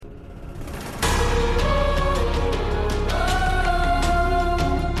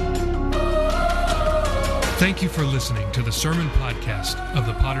Thank you for listening to the sermon podcast of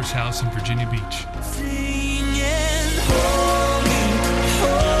the Potter's House in Virginia Beach. Singing, holy,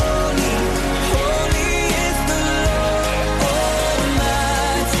 holy, holy is the Lord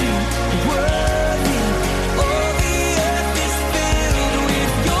Almighty. Worthy, all the earth is filled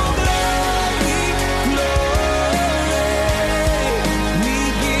with your glory, glory. We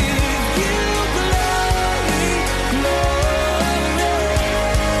give you glory, glory.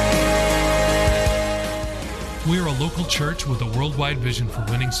 We are a local church with a worldwide vision for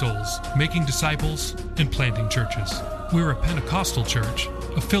winning souls, making disciples, and planting churches. We are a Pentecostal church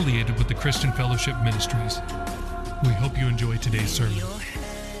affiliated with the Christian Fellowship Ministries. We hope you enjoy today's sermon. Your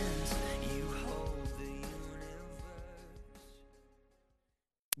hands, you hold the universe.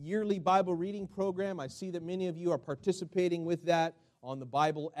 Yearly Bible reading program. I see that many of you are participating with that on the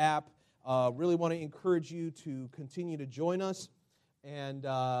Bible app. Really want to encourage you to continue to join us and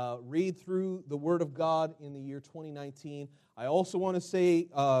read through the Word of God in the year 2019. I also want to say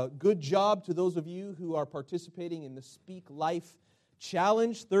good job to those of you who are participating in the Speak Life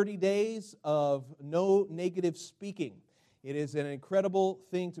Challenge, 30 days of no negative speaking. It is an incredible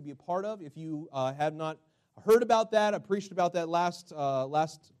thing to be a part of. If you have not heard about that, I preached about that last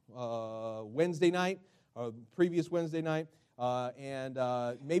Wednesday night, previous Wednesday night, and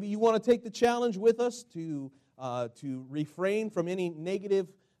maybe you want to take the challenge with us to refrain from any negative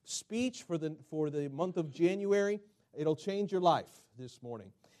speech for the month of January. It'll change your life this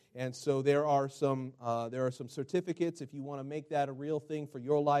morning. And so there are some certificates if you want to make that a real thing for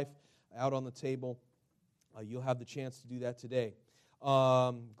your life out on the table. You'll have the chance to do that today.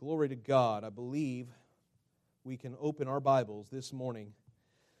 Glory to God. I believe we can open our Bibles this morning.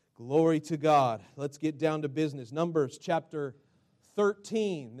 Glory to God. Let's get down to business. Numbers chapter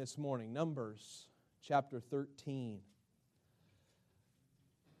 13 this morning. Numbers chapter 13.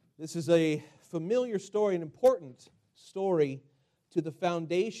 This is a familiar story, an important story to the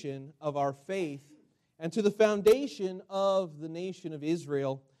foundation of our faith and to the foundation of the nation of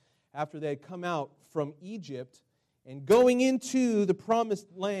Israel after they had come out from Egypt and going into the promised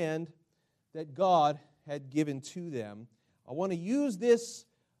land that God had given to them. I want to use this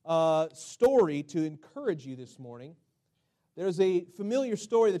story to encourage you this morning. There's a familiar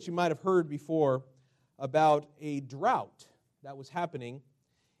story that you might have heard before about a drought that was happening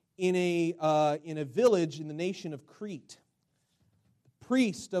in a village in the nation of Crete. The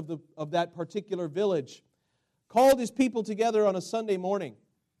priest of that particular village called his people together on a Sunday morning,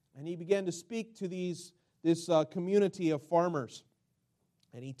 and he began to speak to this community of farmers.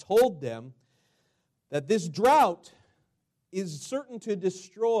 And he told them that this drought is certain to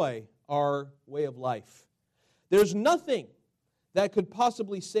destroy our way of life. There's nothing that could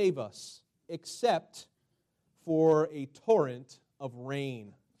possibly save us except for a torrent of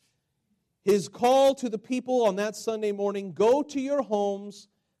rain. His call to the people on that Sunday morning, go to your homes,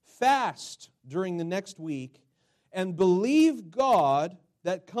 fast during the next week, and believe God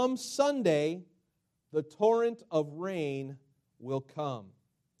that come Sunday, the torrent of rain will come.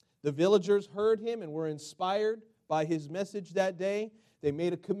 The villagers heard him and were inspired by his message that day. They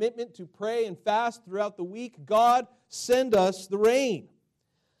made a commitment to pray and fast throughout the week. God, send us the rain.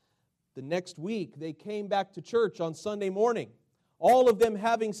 The next week, they came back to church on Sunday morning, all of them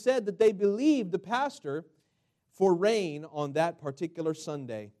having said that they believed the pastor for rain on that particular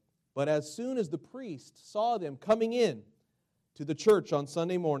Sunday. But as soon as the priest saw them coming in to the church on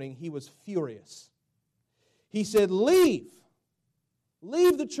Sunday morning, he was furious. He said, leave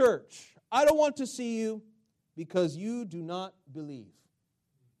the church. I don't want to see you because you do not believe.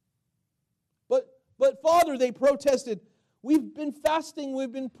 But Father, they protested, we've been fasting,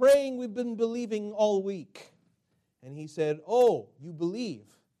 we've been praying, we've been believing all week. And he said, oh, you believe?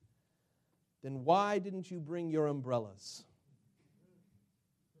 Then why didn't you bring your umbrellas?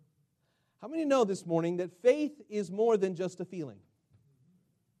 How many know this morning that faith is more than just a feeling?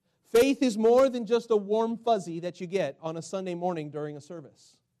 Faith is more than just a warm fuzzy that you get on a Sunday morning during a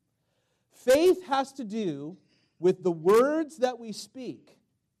service. Faith has to do with the words that we speak,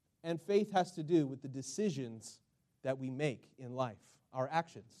 and faith has to do with the decisions that we make in life, our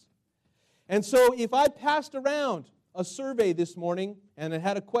actions. And so if I passed around a survey this morning and it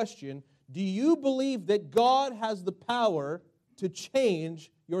had a question, do you believe that God has the power to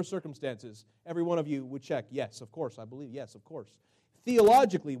change your circumstances? Every one of you would check, yes, of course, I believe, yes, of course.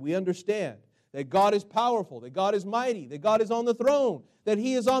 Theologically, we understand that God is powerful, that God is mighty, that God is on the throne, that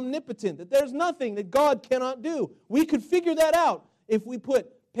He is omnipotent, that there's nothing that God cannot do. We could figure that out if we put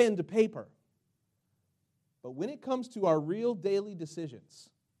pen to paper. But when it comes to our real daily decisions,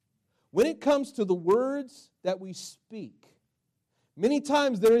 when it comes to the words that we speak, many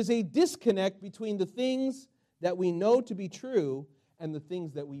times there is a disconnect between the things that we know to be true and the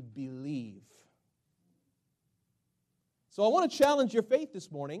things that we believe. So I want to challenge your faith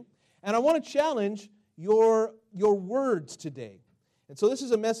this morning, and I want to challenge your words today. And so this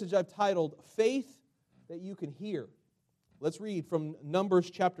is a message I've titled, Faith That You Can Hear. Let's read from Numbers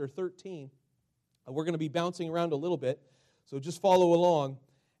chapter 13. We're going to be bouncing around a little bit, so just follow along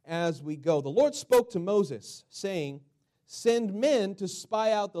as we go. The Lord spoke to Moses, saying, "Send men to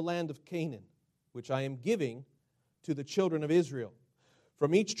spy out the land of Canaan, which I am giving to the children of Israel.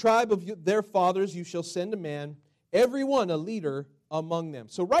 From each tribe of their fathers you shall send a man, every one a leader among them."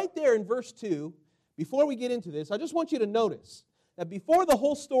 So right there in verse 2, before we get into this, I just want you to notice that before the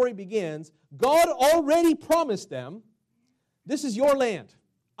whole story begins, God already promised them, this is your land.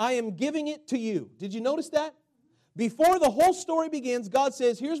 I am giving it to you. Did you notice that? Before the whole story begins, God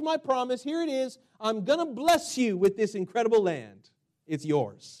says, here's my promise, here it is. I'm going to bless you with this incredible land. It's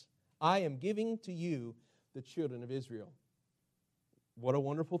yours. I am giving to you the children of Israel. What a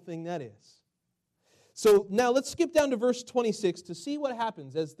wonderful thing that is. So now let's skip down to verse 26 to see what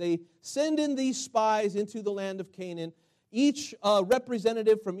happens as they send in these spies into the land of Canaan. Each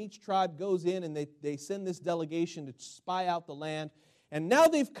representative from each tribe goes in and they send this delegation to spy out the land. And now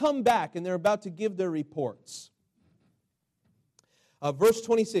they've come back and they're about to give their reports. Verse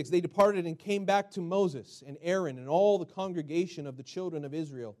 26, they departed and came back to Moses and Aaron and all the congregation of the children of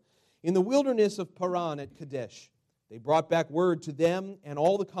Israel in the wilderness of Paran at Kadesh. They brought back word to them and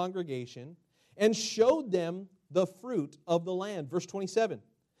all the congregation and showed them the fruit of the land. Verse 27,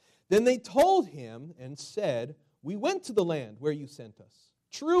 then they told him and said, "We went to the land where you sent us.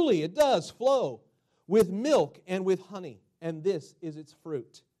 Truly it does flow with milk and with honey, and this is its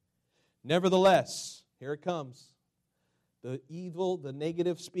fruit. Nevertheless," here it comes, the evil, the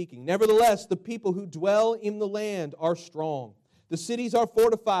negative speaking. "Nevertheless, the people who dwell in the land are strong. The cities are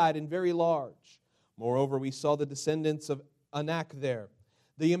fortified and very large. Moreover, we saw the descendants of Anak there.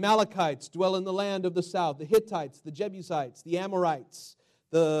 The Amalekites dwell in the land of the south. The Hittites, the Jebusites, the Amorites,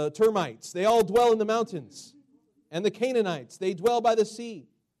 the Termites, they all dwell in the mountains. And the Canaanites, they dwell by the sea,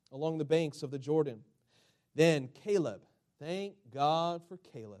 along the banks of the Jordan." Then Caleb, thank God for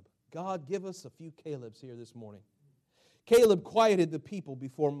Caleb. God, give us a few Calebs here this morning. Caleb quieted the people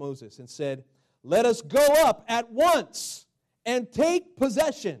before Moses and said, "Let us go up at once and take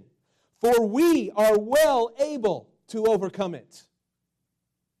possession, for we are well able to overcome it."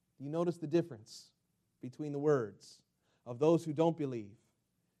 Do you notice the difference between the words of those who don't believe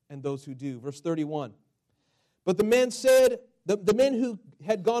and those who do? Verse 31, "But the men said, the men who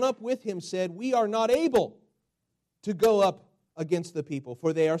had gone up with him said, 'We are not able to go up against the people,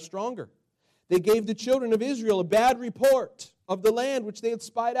 for they are stronger.' They gave the children of Israel a bad report of the land which they had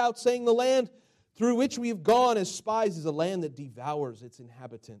spied out, saying, 'The land through which we have gone as spies is a land that devours its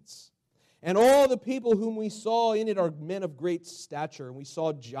inhabitants. And all the people whom we saw in it are men of great stature. And we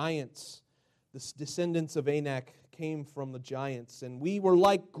saw giants. The descendants of Anak came from the giants. And we were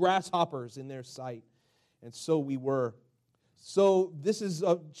like grasshoppers in their sight. And so we were.'" So this is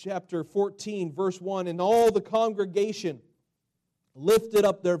chapter 14, verse 1. "And all the congregation lifted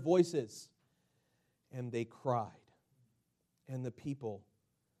up their voices, and they cried. And the people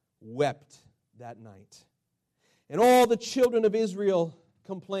wept that night. And all the children of Israel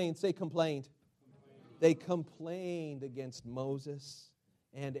complained." Say complained. "They complained against Moses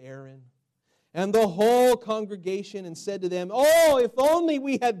and Aaron and the whole congregation and said to them, 'Oh, if only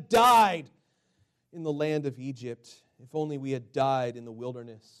we had died in the land of Egypt. If only we had died in the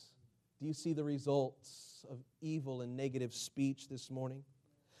wilderness.'" Do you see the results of evil and negative speech this morning?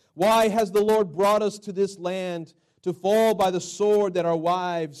 "Why has the Lord brought us to this land to fall by the sword, that our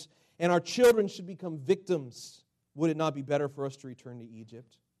wives and our children should become victims? Would it not be better for us to return to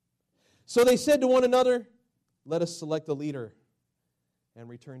Egypt?" So they said to one another, "Let us select a leader and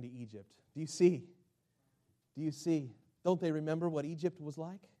return to Egypt." Do you see? Do you see? Don't they remember what Egypt was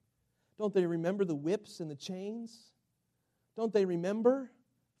like? Don't they remember the whips and the chains? Don't they remember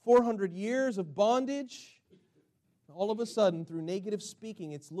 400 years of bondage? All of a sudden, through negative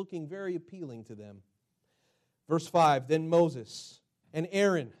speaking, it's looking very appealing to them. Verse 5, "Then Moses and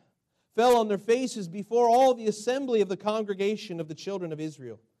Aaron fell on their faces before all the assembly of the congregation of the children of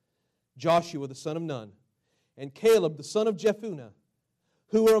Israel. Joshua the son of Nun and Caleb the son of Jephunneh,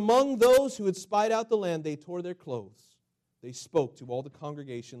 who were among those who had spied out the land, they tore their clothes. They spoke to all the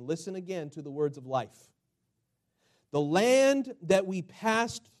congregation." Listen again to the words of life. "The land that we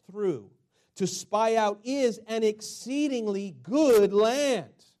passed through to spy out is an exceedingly good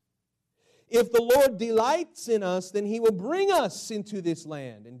land. If the Lord delights in us, then He will bring us into this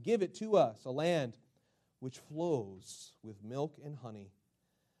land and give it to us, a land which flows with milk and honey.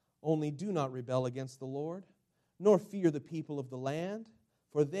 Only do not rebel against the Lord, nor fear the people of the land,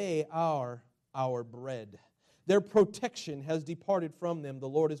 for they are our bread. Their protection has departed from them. The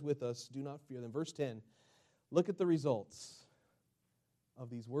Lord is with us. Do not fear them. Verse 10. Look at the results of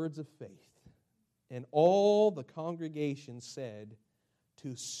these words of faith. And all the congregation said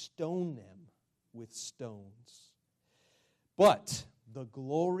to stone them with stones. But the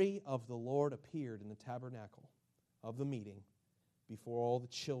glory of the Lord appeared in the tabernacle of the meeting before all the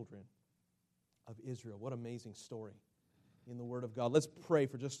children of Israel. What an amazing story in the Word of God. Let's pray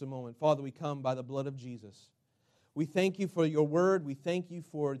for just a moment. Father, we come by the blood of Jesus. We thank you for your Word. We thank you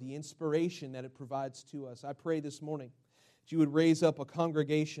for the inspiration that it provides to us. I pray this morning that you would raise up a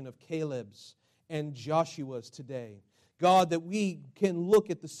congregation of Caleb's and Joshua's today. God, that we can look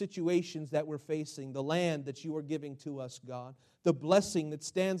at the situations that we're facing, the land that you are giving to us, God, the blessing that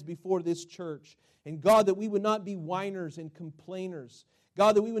stands before this church. And God, that we would not be whiners and complainers.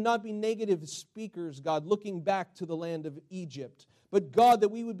 God, that we would not be negative speakers, God, looking back to the land of Egypt. But God, that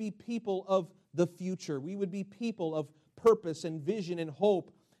we would be people of the future. We would be people of purpose and vision and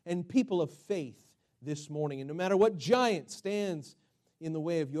hope and people of faith this morning. And no matter what giant stands in the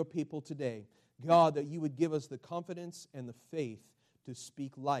way of your people today, God, that you would give us the confidence and the faith to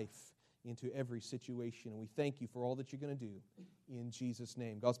speak life into every situation. And we thank you for all that you're going to do in Jesus'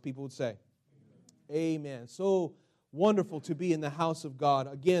 name. God's people would say, Amen. So wonderful to be in the house of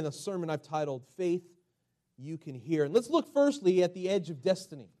God. Again, a sermon I've titled, Faith You Can Hear. And let's look firstly at the edge of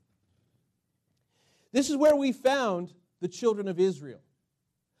destiny. This is where we found the children of Israel.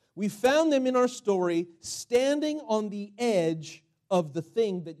 We found them in our story standing on the edge of the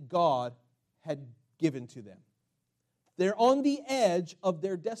thing that God had given to them. They're on the edge of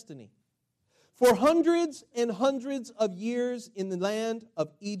their destiny. For hundreds and hundreds of years in the land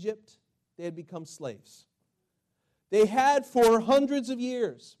of Egypt, they had become slaves. They had for hundreds of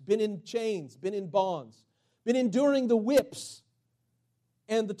years been in chains, been in bonds, been enduring the whips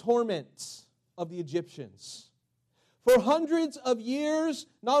and the torments of the Egyptians. For hundreds of years,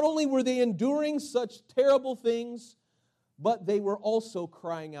 not only were they enduring such terrible things, but they were also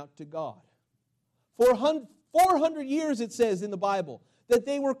crying out to God. For 400 years, it says in the Bible, that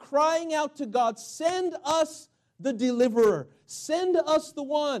they were crying out to God, send us the deliverer. Send us the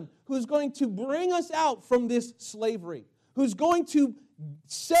one who's going to bring us out from this slavery, who's going to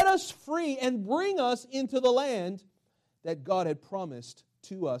set us free and bring us into the land that God had promised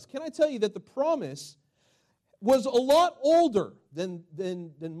to us. Can I tell you that the promise was a lot older than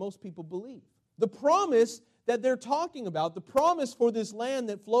most people believe? The promise that they're talking about, the promise for this land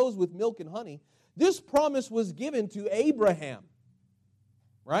that flows with milk and honey, this promise was given to Abraham,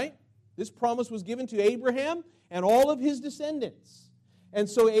 right? This promise was given to Abraham and all of his descendants. And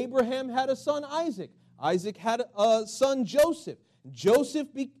so Abraham had a son, Isaac. Isaac had a son, Joseph. Joseph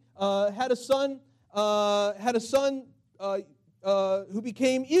had a son who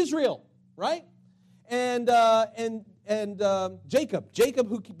became Israel, right? And Jacob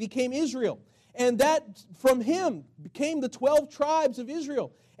who became Israel. And that from him became the 12 tribes of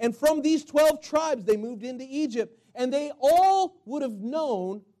Israel. And from these 12 tribes, they moved into Egypt. And they all would have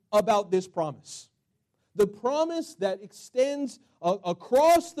known about this promise. The promise that extends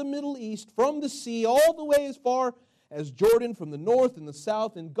across the Middle East, from the sea, all the way as far as Jordan, from the north and the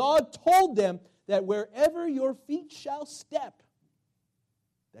south. And God told them that wherever your feet shall step,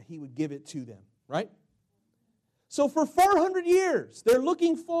 that He would give it to them, right? So for 400 years, they're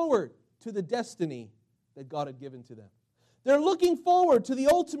looking forward to the destiny that God had given to them. They're looking forward to the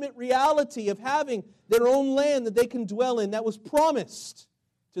ultimate reality of having their own land that they can dwell in that was promised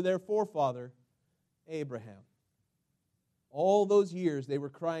to their forefather, Abraham. All those years they were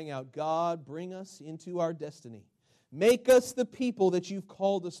crying out, God, bring us into our destiny. Make us the people that you've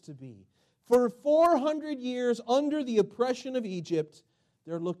called us to be. For 400 years under the oppression of Egypt,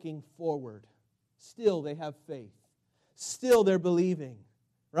 they're looking forward. Still they have faith. Still they're believing,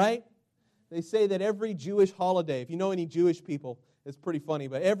 right? They say that every Jewish holiday, if you know any Jewish people, it's pretty funny,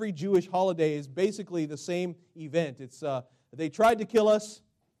 but every Jewish holiday is basically the same event. It's they tried to kill us,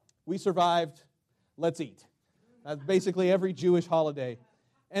 we survived, let's eat. That's basically every Jewish holiday.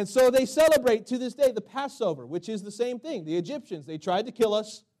 And so they celebrate to this day the Passover, which is the same thing. The Egyptians, they tried to kill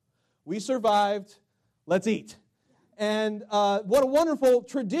us, we survived, let's eat. And what a wonderful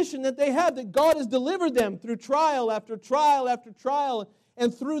tradition that they have, that God has delivered them through trial after trial after trial.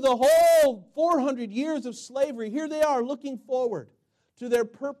 And through the whole 400 years of slavery, here they are looking forward to their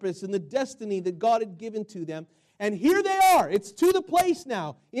purpose and the destiny that God had given to them. And here they are. It's to the place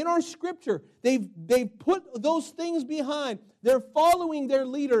now in our Scripture. They've put those things behind. They're following their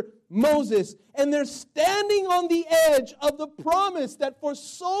leader, Moses. And they're standing on the edge of the promise that for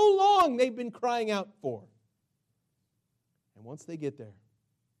so long they've been crying out for. And once they get there,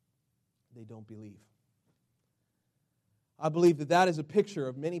 they don't believe. I believe that that is a picture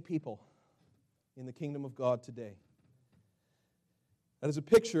of many people in the kingdom of God today. That is a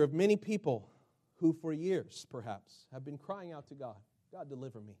picture of many people who for years, perhaps, have been crying out to God, God,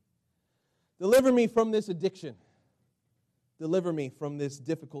 deliver me. Deliver me from this addiction. Deliver me from this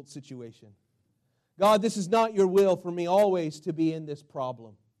difficult situation. God, this is not your will for me always to be in this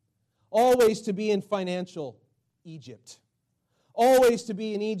problem. Always to be in financial Egypt. Always to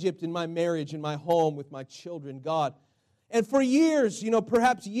be in Egypt in my marriage, in my home, with my children, God. And for years,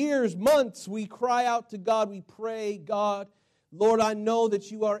 perhaps years, months, we cry out to God, we pray, God, Lord, I know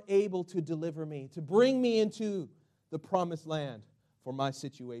that you are able to deliver me, to bring me into the promised land for my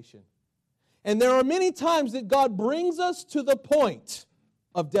situation. And there are many times that God brings us to the point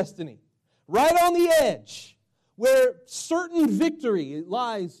of destiny, right on the edge, where certain victory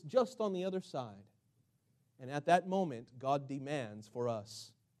lies just on the other side. And at that moment, God demands for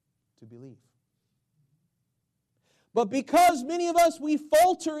us to believe. But because many of us, we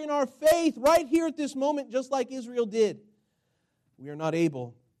falter in our faith right here at this moment, just like Israel did, we are not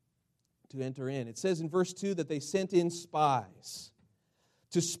able to enter in. It says in verse 2 that they sent in spies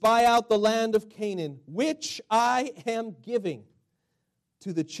to spy out the land of Canaan, which I am giving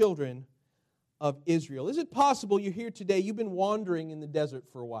to the children of Israel. Is it possible you're here today, you've been wandering in the desert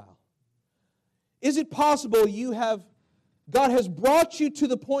for a while? Is it possible God has brought you to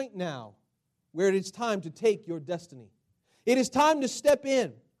the point now where it is time to take your destiny? It is time to step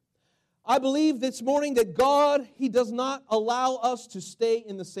in. I believe this morning that God, He does not allow us to stay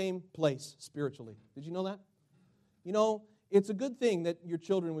in the same place spiritually. Did you know that? It's a good thing that your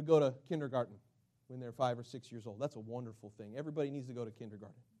children would go to kindergarten when they're 5 or 6 years old. That's a wonderful thing. Everybody needs to go to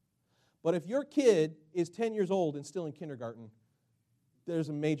kindergarten. But if your kid is 10 years old and still in kindergarten, there's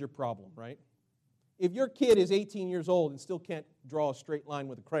a major problem, right? If your kid is 18 years old and still can't draw a straight line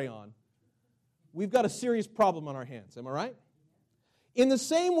with a crayon, we've got a serious problem on our hands. Am I right? In the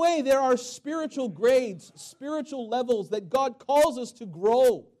same way, there are spiritual grades, spiritual levels that God calls us to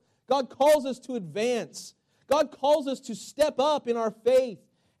grow. God calls us to advance. God calls us to step up in our faith.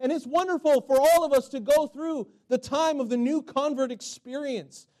 And it's wonderful for all of us to go through the time of the new convert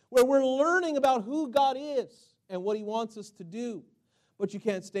experience where we're learning about who God is and what He wants us to do. But you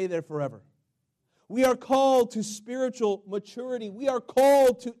can't stay there forever. We are called to spiritual maturity. We are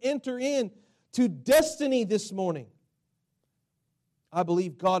called to enter in to destiny this morning. I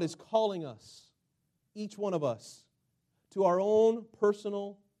believe God is calling us, each one of us, to our own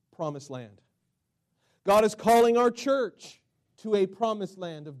personal promised land. God is calling our church to a promised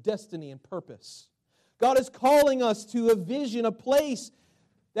land of destiny and purpose. God is calling us to a vision, a place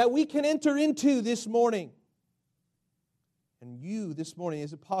that we can enter into this morning. And you, this morning,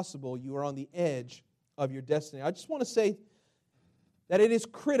 is it possible you are on the edge of your destiny? I just want to say that it is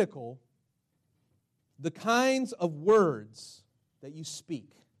critical the kinds of words that you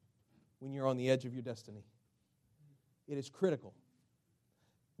speak when you're on the edge of your destiny. It is critical.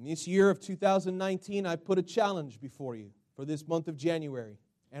 In this year of 2019, I put a challenge before you for this month of January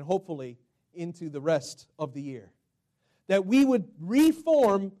and hopefully into the rest of the year. That we would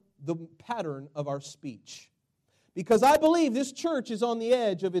reform the pattern of our speech. Because I believe this church is on the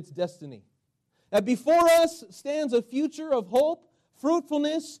edge of its destiny. That before us stands a future of hope,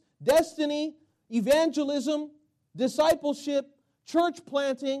 fruitfulness, destiny, evangelism, discipleship, church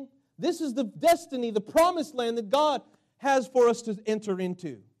planting. This is the destiny, the promised land that God has for us to enter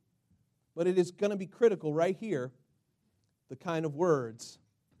into. But it is going to be critical right here, the kind of words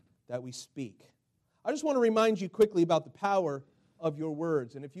that we speak. I just want to remind you quickly about the power of your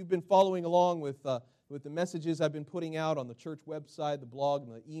words. And if you've been following along with the messages I've been putting out on the church website, the blog,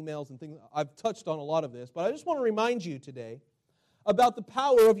 and the emails and things, I've touched on a lot of this. But I just want to remind you today about the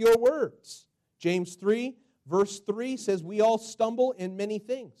power of your words. James 3, verse 3 says, we all stumble in many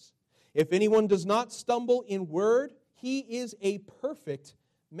things. If anyone does not stumble in word, he is a perfect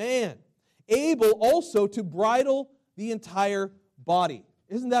man, able also to bridle the entire body.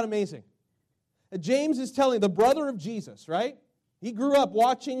 Isn't that amazing? James is telling the brother of Jesus, right? He grew up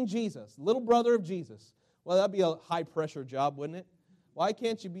watching Jesus, little brother of Jesus. Well, that'd be a high-pressure job, wouldn't it? Why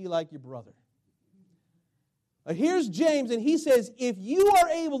can't you be like your brother? Here's James, and he says, if you are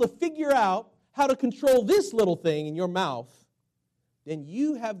able to figure out how to control this little thing in your mouth, then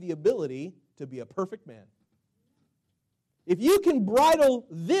you have the ability to be a perfect man. If you can bridle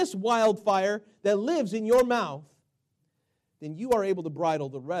this wildfire that lives in your mouth, then you are able to bridle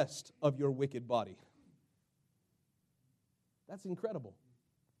the rest of your wicked body. That's incredible.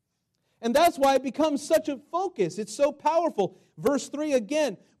 And that's why it becomes such a focus. It's so powerful. Verse 3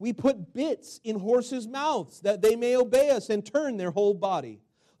 again, we put bits in horses' mouths that they may obey us and turn their whole body.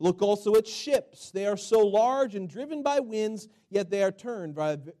 Look also at ships. They are so large and driven by winds, yet they are turned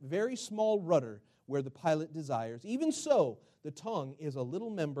by a very small rudder where the pilot desires. Even so, the tongue is a little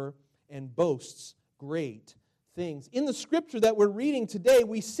member and boasts great things. In the scripture that we're reading today,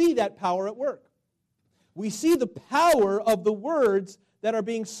 we see that power at work. We see the power of the words that are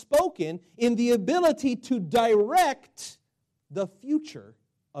being spoken in the ability to direct the future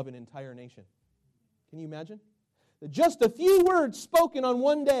of an entire nation. Can you imagine? Just a few words spoken on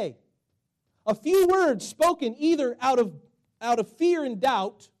one day, a few words spoken either out of fear and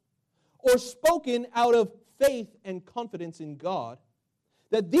doubt or spoken out of faith and confidence in God,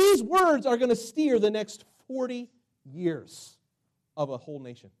 that these words are going to steer the next 40 years of a whole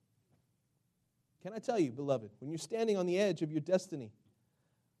nation. Can I tell you, beloved, when you're standing on the edge of your destiny,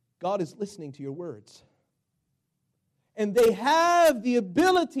 God is listening to your words. And they have the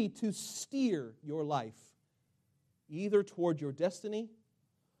ability to steer your life either toward your destiny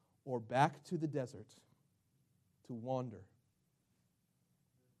or back to the desert to wander.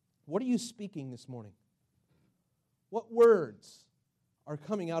 What are you speaking this morning? What words are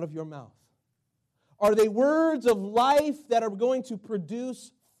coming out of your mouth? Are they words of life that are going to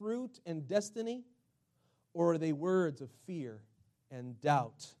produce fruit and destiny? Or are they words of fear and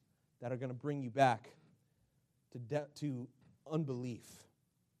doubt that are going to bring you back to unbelief?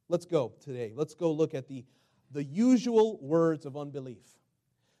 Let's go today. Let's go look at the usual words of unbelief.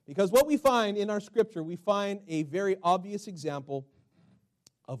 Because what we find in our scripture, we find a very obvious example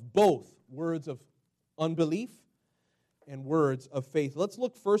of both words of unbelief and words of faith. Let's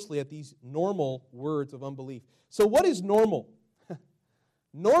look firstly at these normal words of unbelief. So what is normal?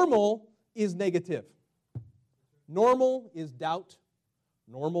 Normal is negative. Normal is doubt.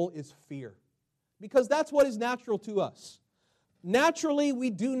 Normal is fear. Because that's what is natural to us. Naturally, we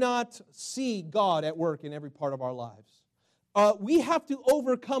do not see God at work in every part of our lives. We have to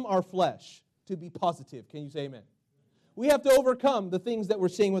overcome our flesh to be positive. Can you say amen? We have to overcome the things that we're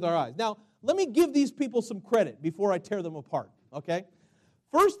seeing with our eyes. Now, let me give these people some credit before I tear them apart, okay?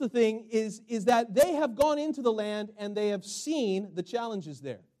 First, the thing is that they have gone into the land and they have seen the challenges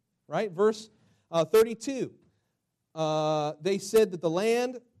there, right? Verse 32, they said that the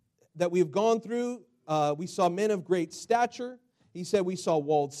land that we have gone through, we saw men of great stature. He said we saw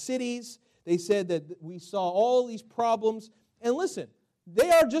walled cities. They said that we saw all these problems. And listen, they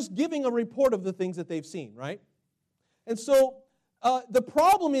are just giving a report of the things that they've seen, right? And so the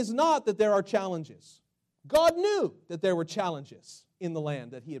problem is not that there are challenges. God knew that there were challenges in the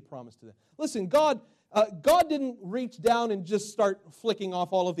land that He had promised to them. Listen, God didn't reach down and just start flicking off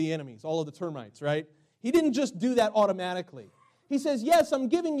all of the enemies, all of the termites, right? He didn't just do that automatically. He says, yes, I'm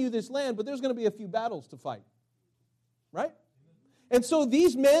giving you this land, but there's going to be a few battles to fight, right? And so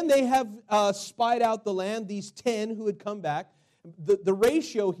these men, they have spied out the land, these 10 who had come back. The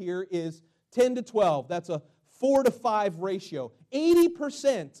ratio here is 10 to 12. That's a 4 to 5 ratio.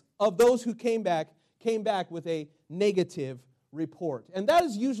 80% of those who came back with a negative report. And that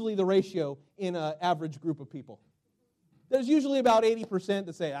is usually the ratio in an average group of people. There's usually about 80%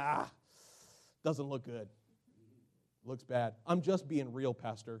 that say, doesn't look good. Looks bad. I'm just being real,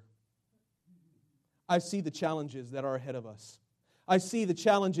 Pastor. I see the challenges that are ahead of us. I see the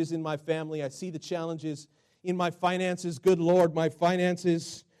challenges in my family. I see the challenges in my finances. Good Lord, my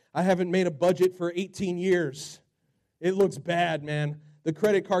finances. I haven't made a budget for 18 years. It looks bad, man. The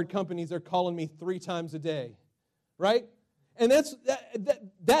credit card companies are calling me 3 times a day, right? And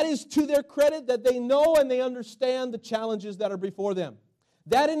that is to their credit that they know and they understand the challenges that are before them.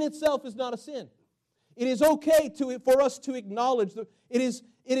 That in itself is not a sin. It is okay for us to acknowledge that it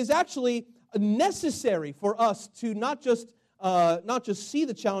is actually necessary for us to not just see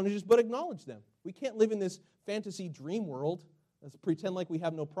the challenges, but acknowledge them. We can't live in this fantasy dream world. Let's pretend like we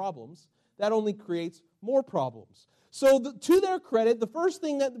have no problems. That only creates more problems. So to their credit, the first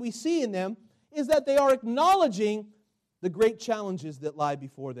thing that we see in them is that they are acknowledging the great challenges that lie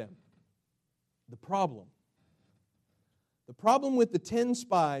before them. The problem with the 10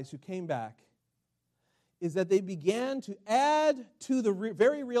 spies who came back is that they began to add to the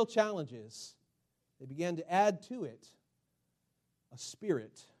very real challenges, they began to add to it a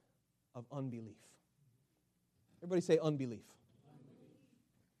spirit of unbelief. Everybody say unbelief.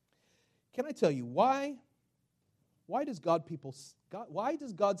 Can I tell you why does God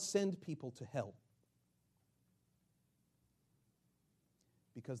send people to hell?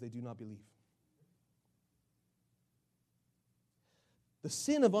 Because they do not believe. The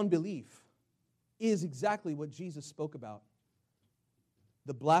sin of unbelief is exactly what Jesus spoke about.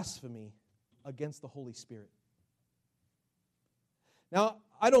 the blasphemy against the Holy Spirit. Now,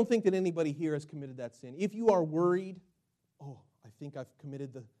 I don't think that anybody here has committed that sin. If you are worried, oh, I think I've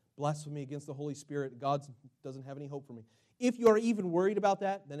committed the blasphemy against the Holy Spirit, God doesn't have any hope for me. If you are even worried about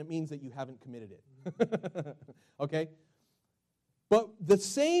that, then it means that you haven't committed it. Okay? But the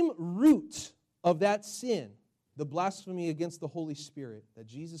same root of that sin, the blasphemy against the Holy Spirit that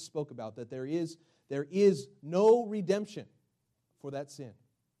Jesus spoke about, that there is no redemption for that sin.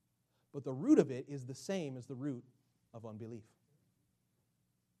 But the root of it is the same as the root of unbelief.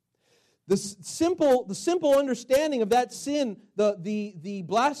 The simple understanding of that sin, the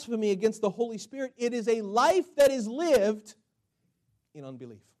blasphemy against the Holy Spirit, it is a life that is lived in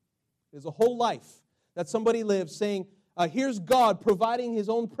unbelief. It is a whole life that somebody lives saying, here's God providing His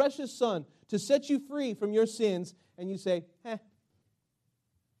own precious Son to set you free from your sins, and you say, that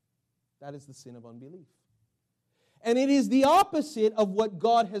is the sin of unbelief. And it is the opposite of what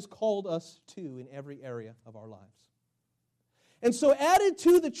God has called us to in every area of our lives. And so added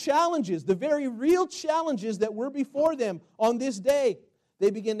to the challenges, the very real challenges that were before them on this day,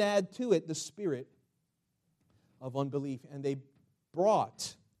 they begin to add to it the spirit of unbelief. And they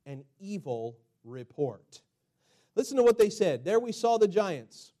brought an evil report. Listen to what they said. There we saw the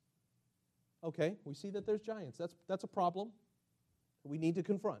giants. Okay, we see that there's giants. That's a problem we need to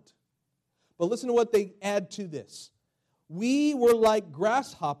confront. But listen to what they add to this. We were like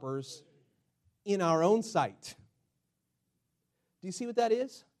grasshoppers in our own sight. Do you see what that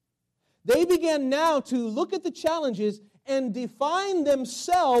is? They began now to look at the challenges and define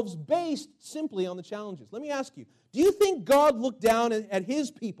themselves based simply on the challenges. Let me ask you, do you think God looked down at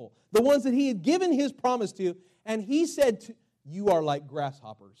His people, the ones that He had given His promise to, and He said, you are like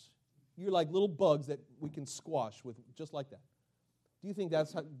grasshoppers. You're like little bugs that we can squash with just like that. Do you think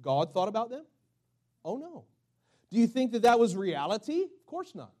that's how God thought about them? Oh, no. Do you think that was reality? Of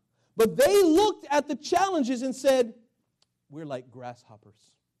course not. But they looked at the challenges and said, we're like grasshoppers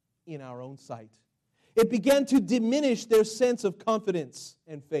in our own sight. It began to diminish their sense of confidence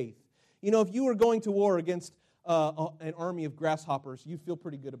and faith. You know, if you were going to war against an army of grasshoppers, you'd feel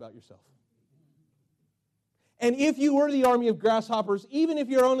pretty good about yourself. And if you were the army of grasshoppers, even if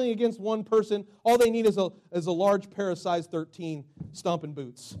you're only against one person, all they need is a large pair of size 13 stomping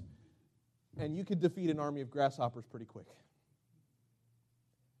boots. And you could defeat an army of grasshoppers pretty quick.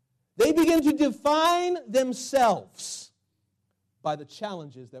 They began to define themselves by the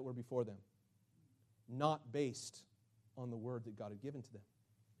challenges that were before them, not based on the word that God had given to them.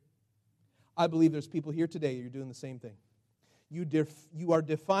 I believe there's people here today, you're doing the same thing. You are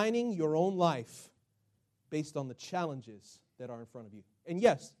defining your own life based on the challenges that are in front of you. And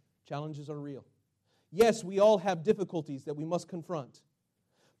yes, challenges are real. Yes, we all have difficulties that we must confront.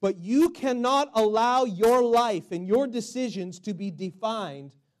 But you cannot allow your life and your decisions to be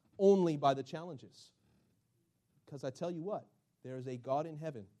defined only by the challenges. Because I tell you what, there is a God in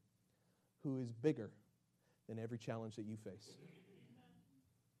heaven who is bigger than every challenge that you face.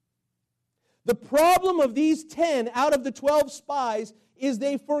 The problem of these 10 out of the 12 spies is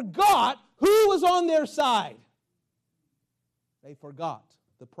they forgot who was on their side. They forgot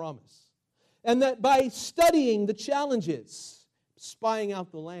the promise. And that by studying the challenges, spying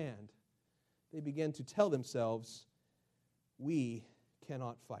out the land, they began to tell themselves, we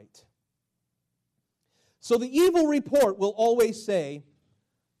cannot fight. So the evil report will always say,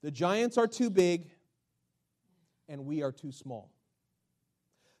 the giants are too big and we are too small.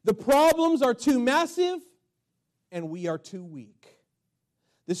 The problems are too massive and we are too weak.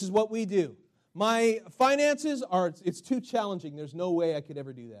 This is what we do. My finances it's too challenging. There's no way I could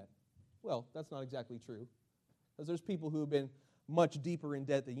ever do that. Well, that's not exactly true. Because there's people who have been much deeper in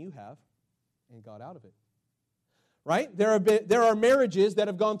debt than you have and got out of it. Right? There are marriages that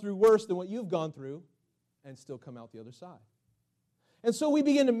have gone through worse than what you've gone through and still come out the other side. And so we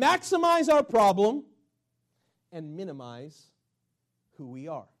begin to maximize our problem and minimize who we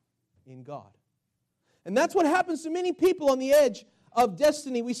are in God. And that's what happens to many people on the edge of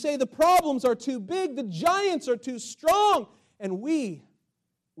destiny. We say the problems are too big, the giants are too strong, and we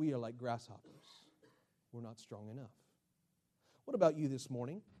are like grasshoppers. We're not strong enough. What about you this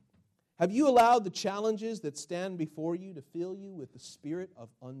morning? Have you allowed the challenges that stand before you to fill you with the spirit of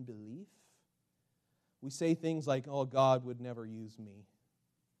unbelief? We say things like, oh, God would never use me.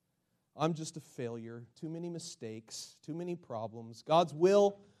 I'm just a failure. Too many mistakes. Too many problems. God's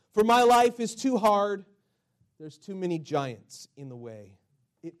will for my life is too hard. There's too many giants in the way.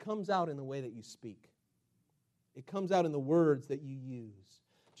 It comes out in the way that you speak. It comes out in the words that you use.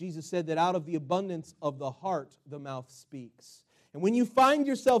 Jesus said that out of the abundance of the heart, the mouth speaks. And when you find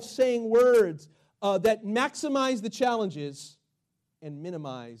yourself saying words that maximize the challenges, and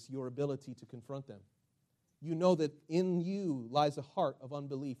minimize your ability to confront them. You know that in you lies a heart of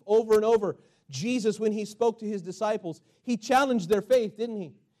unbelief. Over and over, Jesus, when He spoke to His disciples, He challenged their faith, didn't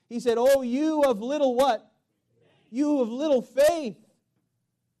He? He said, "Oh, you of little what? You of little faith."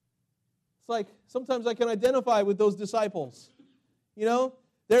 It's like sometimes I can identify with those disciples. You know,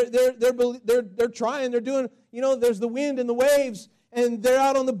 they're trying, they're doing, you know, there's the wind and the waves, and they're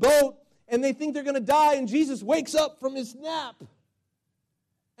out on the boat, and they think they're going to die, and Jesus wakes up from his nap.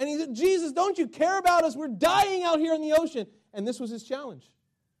 And he said, "Jesus, don't you care about us? We're dying out here in the ocean." And this was his challenge.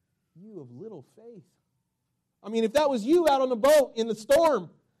 You of little faith. I mean, if that was you out on the boat in the storm,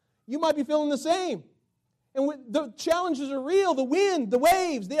 you might be feeling the same. And the challenges are real. The wind, the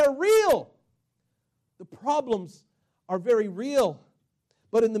waves, they are real. The problems are very real.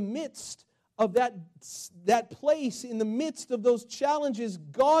 But in the midst of that place, in the midst of those challenges,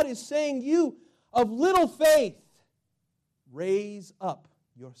 God is saying, you of little faith, raise up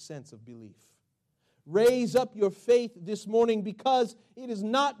your sense of belief. Raise up your faith this morning, because it is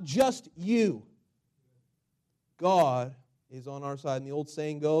not just you. God is on our side. And the old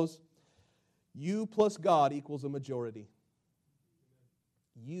saying goes, you plus God equals a majority.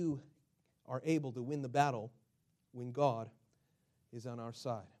 You are able to win the battle when God is on our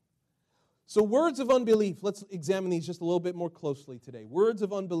side. So words of unbelief, let's examine these just a little bit more closely today. Words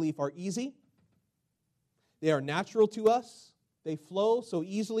of unbelief are easy. They are natural to us. They flow so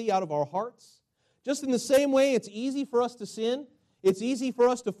easily out of our hearts. Just in the same way, it's easy for us to sin. It's easy for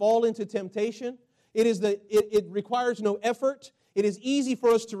us to fall into temptation. It requires no effort. It is easy for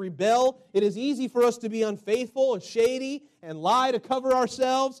us to rebel. It is easy for us to be unfaithful and shady and lie to cover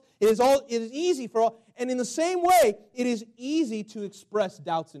ourselves. It is easy for all. And in the same way, it is easy to express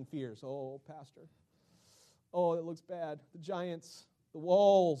doubts and fears. Oh, Pastor. Oh, it looks bad. The giants, the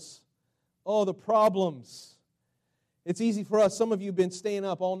walls. Oh, the problems. It's easy for us. Some of you have been staying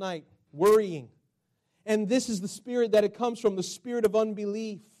up all night, worrying. And this is the spirit that it comes from, the spirit of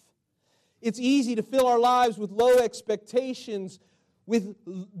unbelief. It's easy to fill our lives with low expectations, with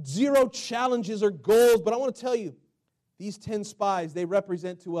zero challenges or goals. But I want to tell you, these 10 spies, they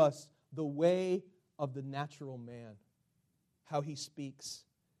represent to us the way of the natural man, how he speaks.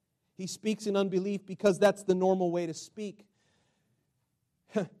 He speaks in unbelief because that's the normal way to speak.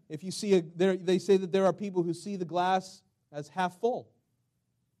 If you see, they say that there are people who see the glass as half full.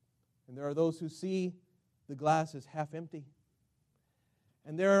 And there are those who see the glass as half empty.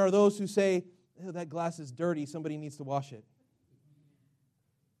 And there are those who say, oh, that glass is dirty, somebody needs to wash it.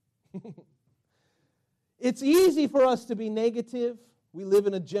 It's easy for us to be negative. We live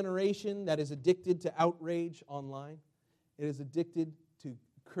in a generation that is addicted to outrage online. It is addicted to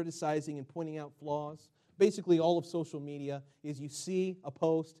criticizing and pointing out flaws. Basically, all of social media is you see a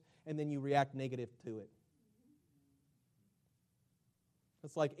post and then you react negative to it.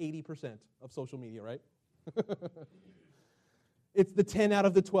 That's like 80% of social media, right? It's the 10 out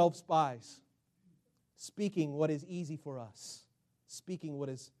of the 12 spies. Speaking what is easy for us. Speaking what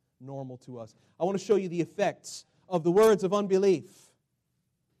is normal to us. I want to show you the effects of the words of unbelief.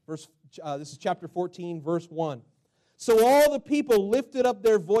 This is chapter 14, verse 1. So all the people lifted up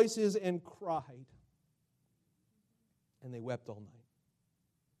their voices and cried. And they wept all night.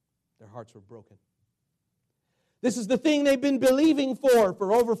 Their hearts were broken. This is the thing they've been believing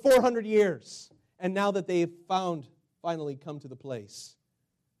for over 400 years. And now that they've finally come to the place,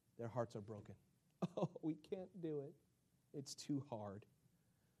 their hearts are broken. Oh, we can't do it. It's too hard.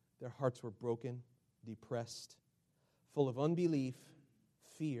 Their hearts were broken, depressed, full of unbelief,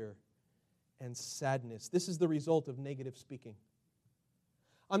 fear, and sadness. This is the result of negative speaking.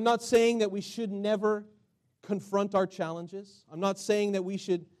 I'm not saying that we should never confront our challenges. I'm not saying that we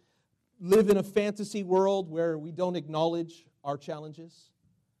should live in a fantasy world where we don't acknowledge our challenges.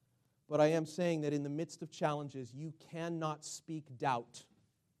 But I am saying that in the midst of challenges, you cannot speak doubt.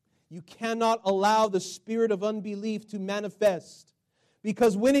 You cannot allow the spirit of unbelief to manifest.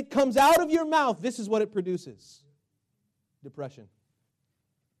 Because when it comes out of your mouth, this is what it produces. Depression.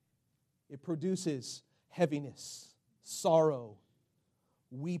 It produces heaviness, sorrow,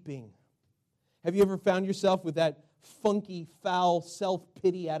 weeping. Have you ever found yourself with that funky, foul,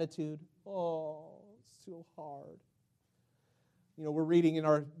 self-pity attitude? Oh, it's so hard. You know, we're reading in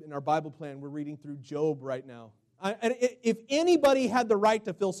our Bible plan, we're reading through Job right now. And if anybody had the right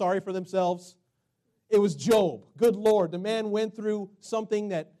to feel sorry for themselves, it was Job. Good Lord, the man went through something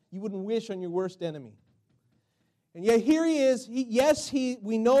that you wouldn't wish on your worst enemy. And yet here he is.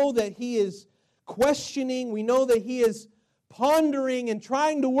 We know that he is questioning. We know that he is pondering and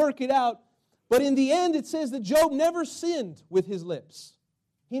trying to work it out. But in the end, it says that Job never sinned with his lips.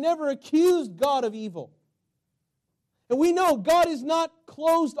 He never accused God of evil. And we know God is not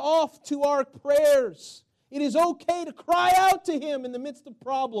closed off to our prayers. It is okay to cry out to Him in the midst of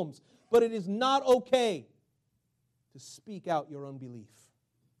problems, but it is not okay to speak out your unbelief.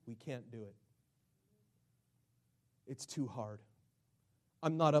 We can't do it. It's too hard.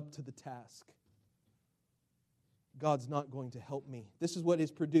 I'm not up to the task. God's not going to help me. This is what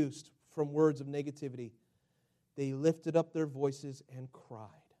is produced from words of negativity. They lifted up their voices and cried,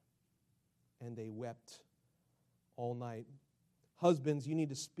 and they wept all night. Husbands, you need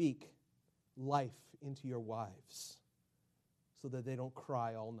to speak life into your wives so that they don't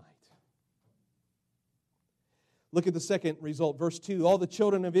cry all night. Look at the second result, verse 2. All the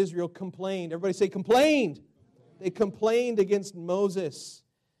children of Israel complained. Everybody say complained. They complained against Moses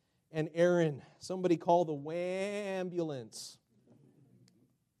and Aaron. Somebody call the wambulance.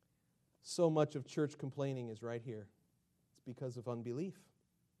 So much of church complaining is right here. It's because of unbelief.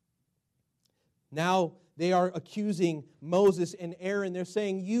 Now they are accusing Moses and Aaron. They're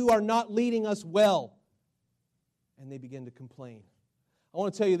saying, you are not leading us well. And they begin to complain. I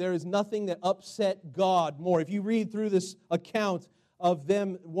want to tell you, there is nothing that upset God more. If you read through this account of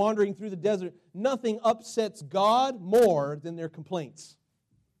them wandering through the desert, nothing upsets God more than their complaints.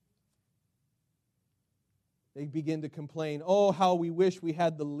 They begin to complain, oh, how we wish we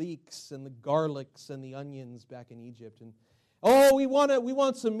had the leeks and the garlics and the onions back in Egypt. And oh, we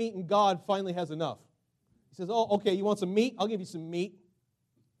want some meat, and God finally has enough. He says, oh, okay, you want some meat? I'll give you some meat.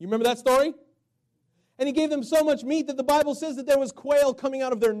 You remember that story? And He gave them so much meat that the Bible says that there was quail coming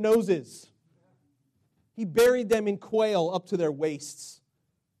out of their noses. He buried them in quail up to their waists.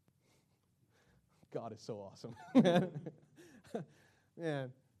 God is so awesome.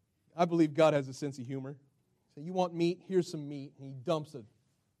 Man, I believe God has a sense of humor. So you want meat? Here's some meat. And He dumps 1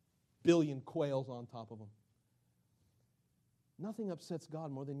 billion quails on top of them. Nothing upsets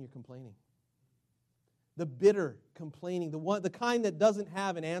God more than your complaining. The bitter complaining, the kind that doesn't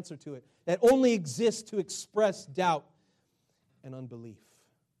have an answer to it, that only exists to express doubt and unbelief.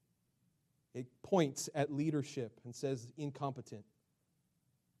 It points at leadership and says incompetent,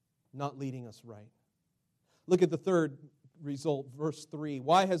 not leading us right. Look at the third result, verse 3.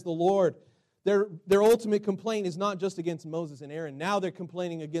 Why has the Lord, their ultimate complaint is not just against Moses and Aaron. Now they're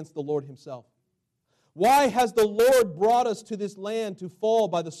complaining against the Lord Himself. Why has the Lord brought us to this land to fall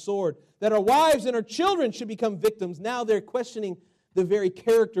by the sword, that our wives and our children should become victims? Now they're questioning the very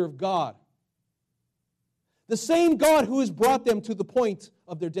character of God. The same God who has brought them to the point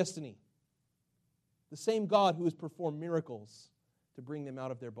of their destiny. The same God who has performed miracles to bring them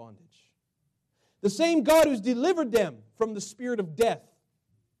out of their bondage. The same God who's delivered them from the spirit of death.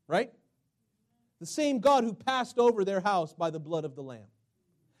 Right? The same God who passed over their house by the blood of the Lamb.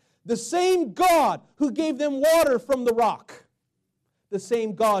 The same God who gave them water from the rock. The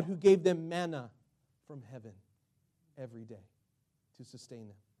same God who gave them manna from heaven every day to sustain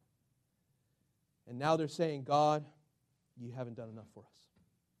them. And now they're saying, God, you haven't done enough for us.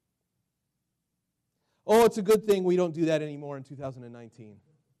 Oh, it's a good thing we don't do that anymore in 2019.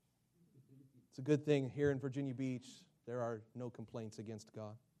 It's a good thing here in Virginia Beach, there are no complaints against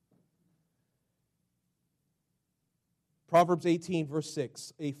God. Proverbs 18, verse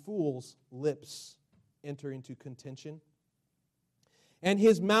 6, a fool's lips enter into contention, and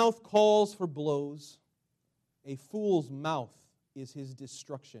his mouth calls for blows. A fool's mouth is his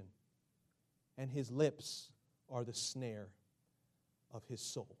destruction, and his lips are the snare of his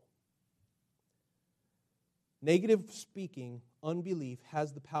soul. Negative speaking, unbelief,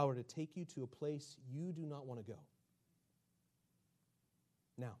 has the power to take you to a place you do not want to go.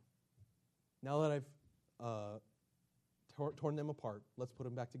 Now that I've torn them apart, let's put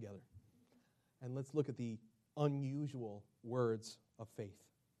them back together. And let's look at the unusual words of faith.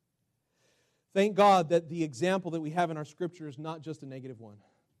 Thank God that the example that we have in our Scripture is not just a negative one,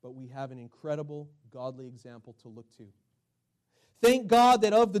 but we have an incredible, godly example to look to. Thank God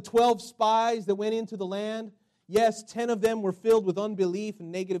that of the 12 spies that went into the land, yes, 10 of them were filled with unbelief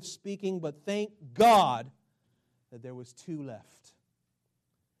and negative speaking, but thank God that there was 2 left.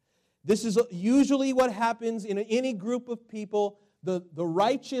 This is usually what happens in any group of people. The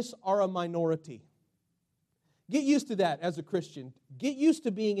righteous are a minority. Get used to that as a Christian. Get used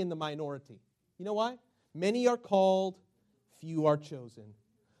to being in the minority. You know why? Many are called, few are chosen.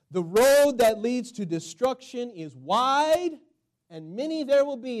 The road that leads to destruction is wide, and many there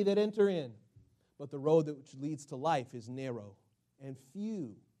will be that enter in. But the road that which leads to life is narrow, and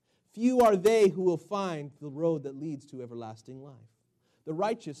few. Few are they who will find the road that leads to everlasting life. The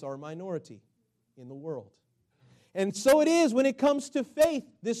righteous are a minority in the world. And so it is when it comes to faith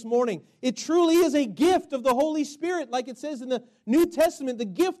this morning. It truly is a gift of the Holy Spirit, like it says in the New Testament, the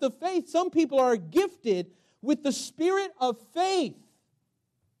gift of faith. Some people are gifted with the spirit of faith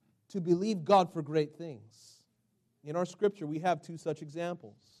to believe God for great things. In our scripture, we have two such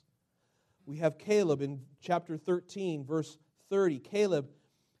examples. We have Caleb in chapter 13, verse 30. Caleb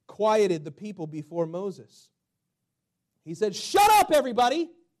quieted the people before Moses. He said, "Shut up,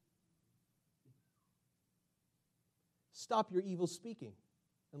 everybody! Stop your evil speaking.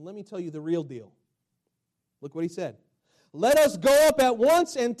 And let me tell you the real deal." Look what he said. "Let us go up at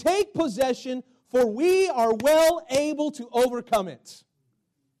once and take possession, for we are well able to overcome it."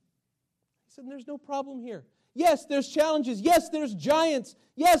 He said, there's no problem here. Yes, there's challenges. Yes, there's giants.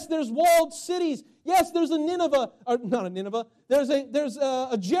 Yes, there's walled cities. Yes, there's a Nineveh, or not a Nineveh. There's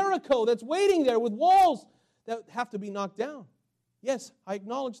a Jericho that's waiting there with walls that have to be knocked down. Yes, I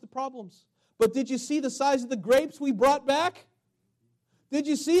acknowledge the problems. But did you see the size of the grapes we brought back? Did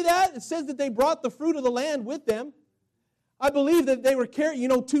you see that? It says that they brought the fruit of the land with them. I believe that they were carrying,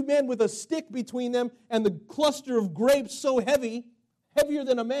 two men with a stick between them and the cluster of grapes so heavy, heavier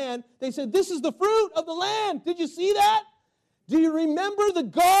than a man. They said, "This is the fruit of the land." Did you see that? Do you remember the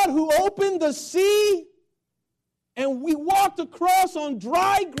God who opened the sea and we walked across on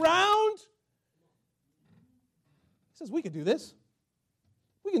dry ground? He says, we can do this.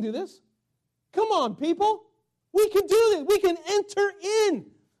 We can do this. Come on, people. We can do this. We can enter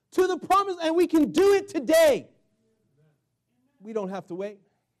in to the promise, and we can do it today. We don't have to wait.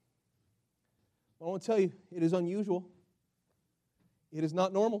 I want to tell you, it is unusual. It is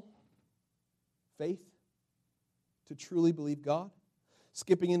not normal. Faith to truly believe God.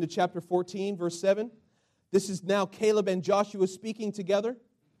 Skipping into chapter 14, verse 7. This is now Caleb and Joshua speaking together.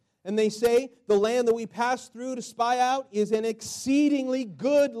 And they say, "The land that we passed through to spy out is an exceedingly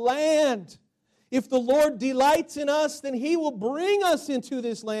good land. If the Lord delights in us, then He will bring us into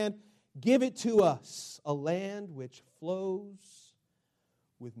this land. Give it to us, a land which flows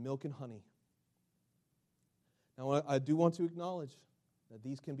with milk and honey." Now, I do want to acknowledge that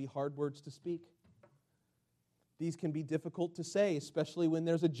these can be hard words to speak. These can be difficult to say, especially when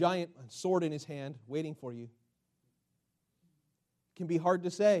there's a giant sword in his hand waiting for you. It can be hard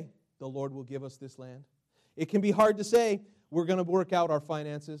to say, "The Lord will give us this land." It can be hard to say, "We're going to work out our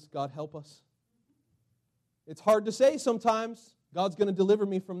finances. God help us." It's hard to say sometimes, "God's going to deliver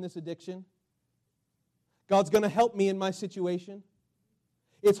me from this addiction. God's going to help me in my situation."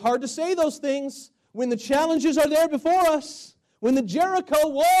 It's hard to say those things when the challenges are there before us, when the Jericho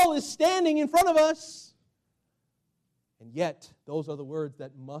wall is standing in front of us. And yet, those are the words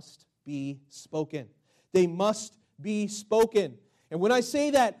that must be spoken. They must be spoken. And when I say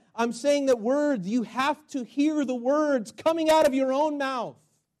that, I'm saying that words, you have to hear the words coming out of your own mouth.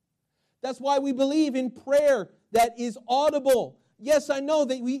 That's why we believe in prayer that is audible. Yes, I know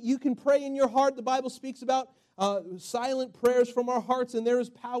that you can pray in your heart. The Bible speaks about silent prayers from our hearts, and there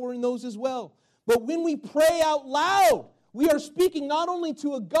is power in those as well. But when we pray out loud, we are speaking not only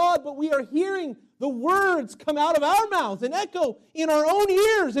to a God, but we are hearing the words come out of our mouths and echo in our own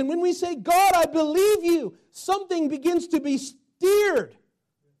ears. And when we say, "God, I believe you," something begins to be steered.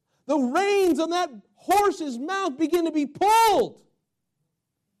 The reins on that horse's mouth begin to be pulled.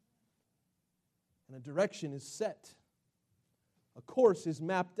 And a direction is set. A course is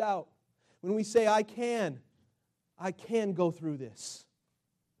mapped out. When we say, I can go through this.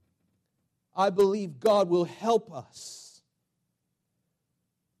 I believe God will help us.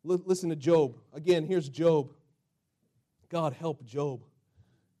 Listen to Job. Again, here's Job. God help Job.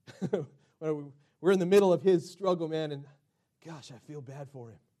 We're in the middle of his struggle, man, and gosh, I feel bad for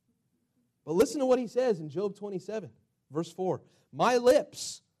him. But listen to what he says in Job 27, verse 4. "My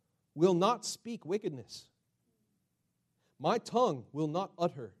lips will not speak wickedness. My tongue will not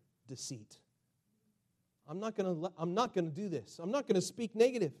utter deceit." I'm not going to do this. I'm not going to speak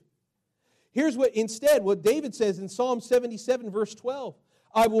negative. Here's what David says in Psalm 77, verse 12.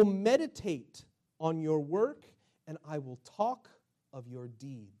 "I will meditate on your work, and I will talk of your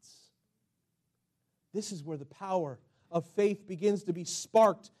deeds." This is where the power of faith begins to be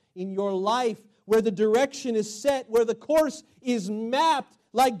sparked in your life, where the direction is set, where the course is mapped,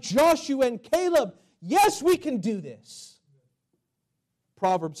 like Joshua and Caleb. Yes, we can do this.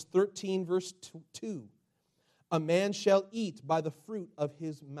 Proverbs 13, verse 2. "A man shall eat by the fruit of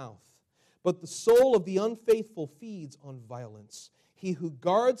his mouth, but the soul of the unfaithful feeds on violence. He who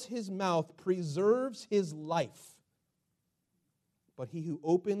guards his mouth preserves his life, but he who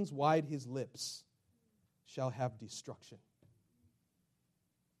opens wide his lips shall have destruction."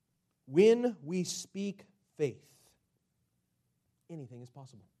 When we speak faith, anything is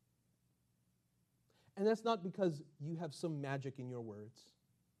possible. And that's not because you have some magic in your words.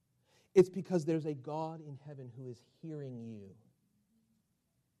 It's because there's a God in heaven who is hearing you.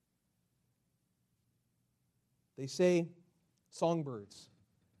 They say songbirds.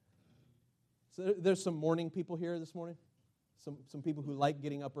 So there's some morning people here this morning? Some people who like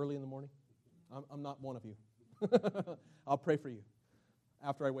getting up early in the morning? I'm not one of you. I'll pray for you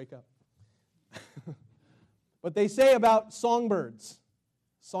after I wake up. But they say about songbirds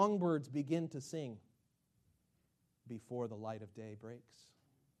begin to sing before the light of day breaks.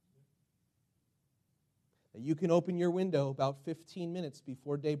 That you can open your window about 15 minutes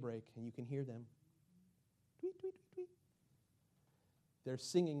before daybreak and you can hear them. Tweet, tweet, tweet, tweet. They're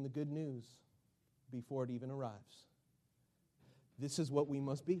singing the good news before it even arrives. This is what we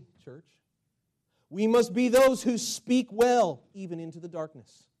must be, church. We must be those who speak well even into the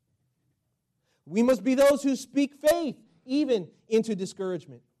darkness. We must be those who speak faith even into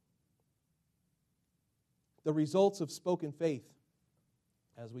discouragement. The results of spoken faith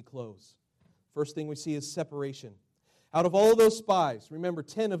as we close. First thing we see is separation. Out of all of those spies, remember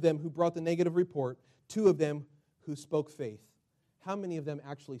 10 of them who brought the negative report, 2 of them who spoke faith. How many of them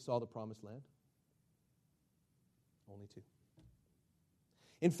actually saw the promised land? Only 2.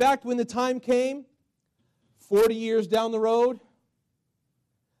 In fact, when the time came, 40 years down the road,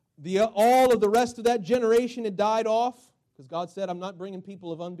 all of the rest of that generation had died off because God said, I'm not bringing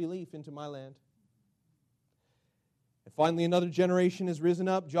people of unbelief into my land. And finally, another generation has risen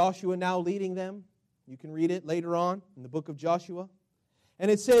up, Joshua now leading them. You can read it later on in the book of Joshua. And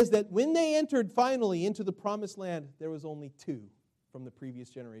it says that when they entered finally into the promised land, there was only 2 from the previous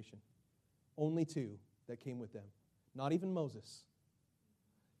generation. Only 2 that came with them. Not even Moses.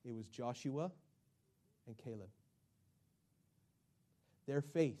 It was Joshua and Caleb. Their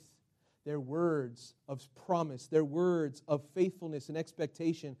faith, their words of promise, their words of faithfulness and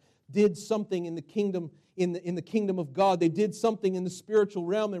expectation did something in the kingdom, in the kingdom of God. They did something in the spiritual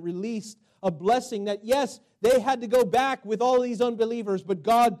realm that released a blessing that, yes, they had to go back with all these unbelievers, but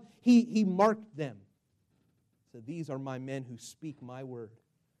God, He marked them. So these are my men who speak my word.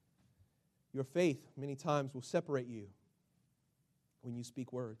 Your faith many times will separate you when you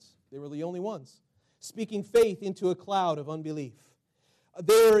speak words. They were the only ones speaking faith into a cloud of unbelief.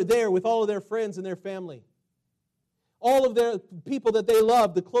 They're there with all of their friends and their family. All of their people that they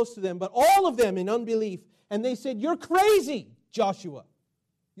loved, the close to them, but all of them in unbelief. And they said, you're crazy, Joshua.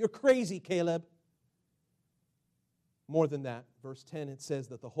 You're crazy, Caleb. More than that, verse 10, it says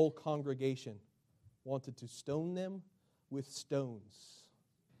that the whole congregation wanted to stone them with stones.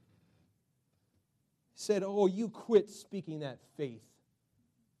 Said, oh, you quit speaking that faith.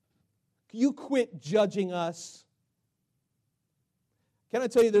 You quit judging us. Can I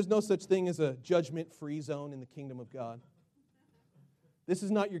tell you there's no such thing as a judgment-free zone in the kingdom of God? This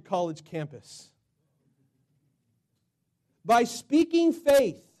is not your college campus. By speaking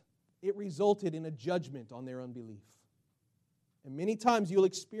faith, it resulted in a judgment on their unbelief. And many times you'll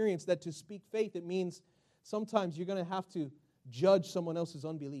experience that to speak faith, it means sometimes you're going to have to judge someone else's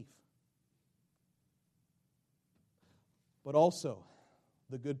unbelief. But also,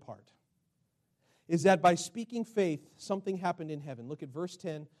 the good part is that by speaking faith, something happened in heaven. Look at verse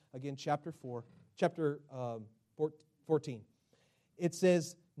 10, again, chapter 14. It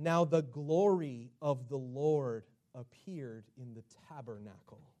says, now the glory of the Lord appeared in the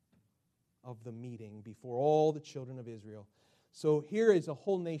tabernacle of the meeting before all the children of Israel. So here is a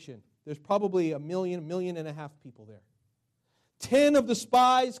whole nation. There's probably 1.5 million people there. 10 of the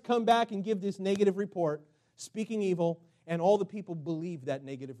spies come back and give this negative report, speaking evil, and all the people believe that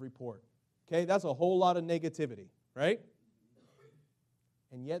negative report. Okay, that's a whole lot of negativity, right?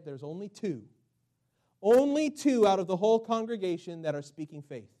 And yet there's only 2. Only 2 out of the whole congregation that are speaking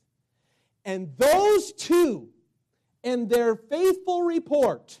faith. And those 2 and their faithful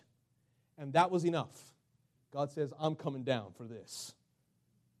report, and that was enough. God says, I'm coming down for this.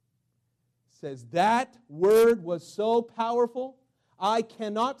 Says that word was so powerful, I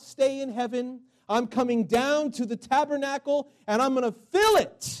cannot stay in heaven. I'm coming down to the tabernacle, and I'm going to fill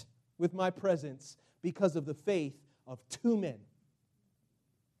it with my presence because of the faith of 2 men.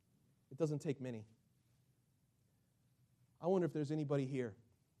 It doesn't take many. I wonder if there's anybody here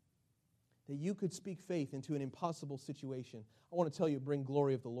that you could speak faith into an impossible situation. I want to tell you, bring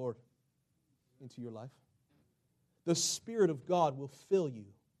glory of the Lord into your life. The Spirit of God will fill you.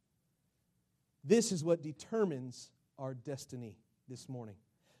 This is what determines our destiny this morning.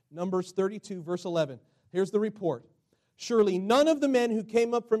 Numbers 32, verse 11. Here's the report. Surely none of the men who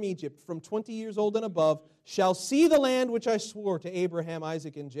came up from Egypt, from 20 years old and above, shall see the land which I swore to Abraham,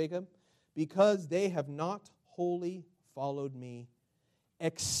 Isaac, and Jacob, because they have not wholly followed me,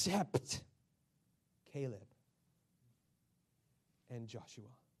 except Caleb and Joshua.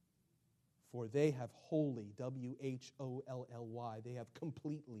 For they have wholly, W-H-O-L-L-Y, they have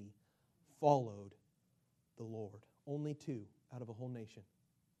completely followed the Lord. Only 2 out of a whole nation.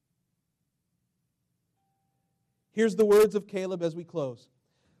 Here's the words of Caleb as we close.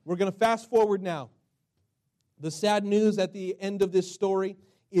 We're going to fast forward now. The sad news at the end of this story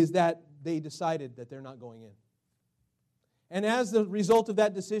is that they decided that they're not going in. And as the result of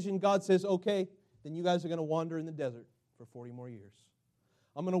that decision, God says, okay, then you guys are going to wander in the desert for 40 more years.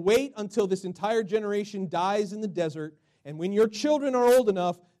 I'm going to wait until this entire generation dies in the desert, and when your children are old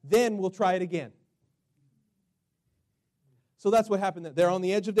enough, then we'll try it again. So that's what happened. They're on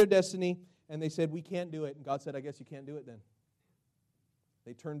the edge of their destiny, and they said, we can't do it. And God said, I guess you can't do it then.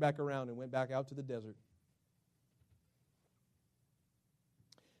 They turned back around and went back out to the desert.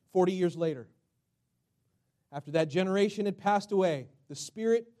 40 years later, after that generation had passed away, the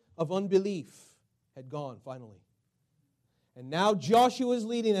spirit of unbelief had gone finally. And now Joshua is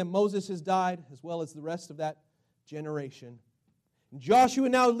leading them. Moses has died, as well as the rest of that generation. And Joshua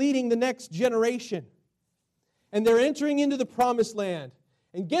now leading the next generation. And they're entering into the promised land.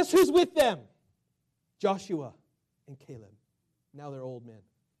 And guess who's with them? Joshua and Caleb. Now they're old men.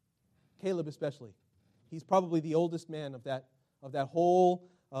 Caleb especially. He's probably the oldest man of that whole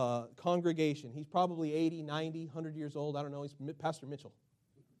congregation. He's probably 80, 90, 100 years old. I don't know. He's Pastor Mitchell.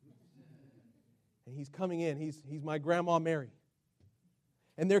 And he's coming in. He's my Grandma Mary.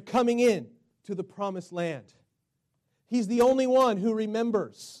 And they're coming in to the promised land. He's the only one who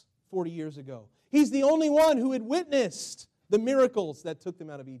remembers 40 years ago. He's the only one who had witnessed the miracles that took them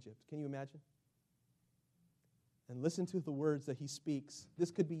out of Egypt. Can you imagine? And listen to the words that he speaks.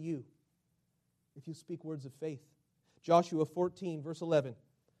 This could be you if you speak words of faith. Joshua 14, verse 11.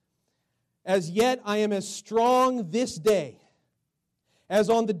 As yet I am as strong this day as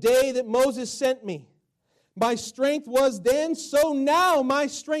on the day that Moses sent me. My strength was then, so now my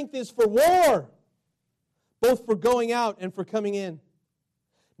strength is for war, both for going out and for coming in.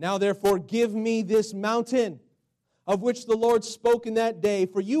 Now therefore give me this mountain of which the Lord spoke in that day.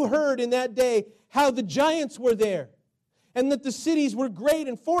 For you heard in that day how the giants were there, and that the cities were great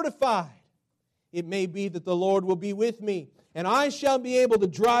and fortified. It may be that the Lord will be with me, and I shall be able to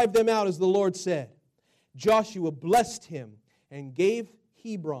drive them out, as the Lord said. Joshua blessed him and gave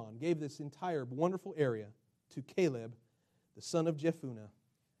Hebron, gave this entire wonderful area to Caleb, the son of Jephunneh,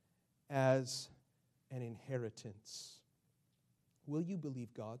 as an inheritance. Will you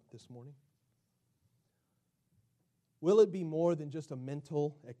believe God this morning? Will it be more than just a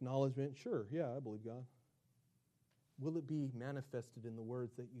mental acknowledgement? Sure, yeah, I believe God. Will it be manifested in the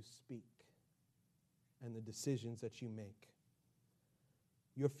words that you speak and the decisions that you make?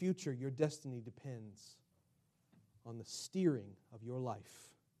 Your future, your destiny depends on the steering of your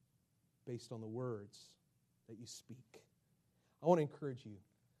life based on the words that you speak. I want to encourage you,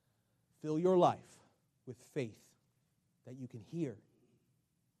 fill your life with faith that you can hear.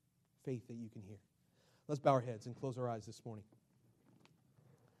 Faith that you can hear. Let's bow our heads and close our eyes this morning.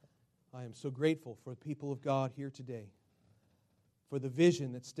 I am so grateful for the people of God here today, for the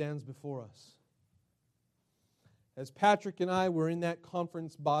vision that stands before us. As Patrick and I were in that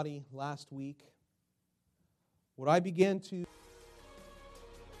conference body last week, what I began to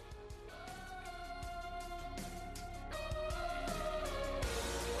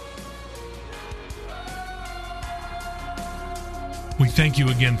We thank you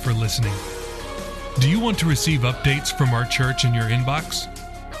again for listening. Do you want to receive updates from our church in your inbox?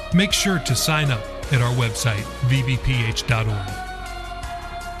 Make sure to sign up at our website, vbph.org.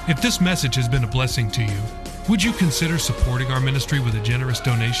 If this message has been a blessing to you, would you consider supporting our ministry with a generous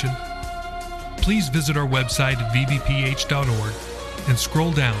donation? Please visit our website at vbph.org and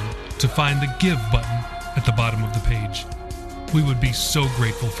scroll down to find the Give button at the bottom of the page. We would be so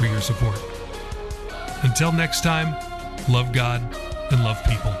grateful for your support. Until next time, love God and love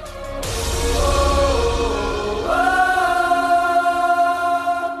people.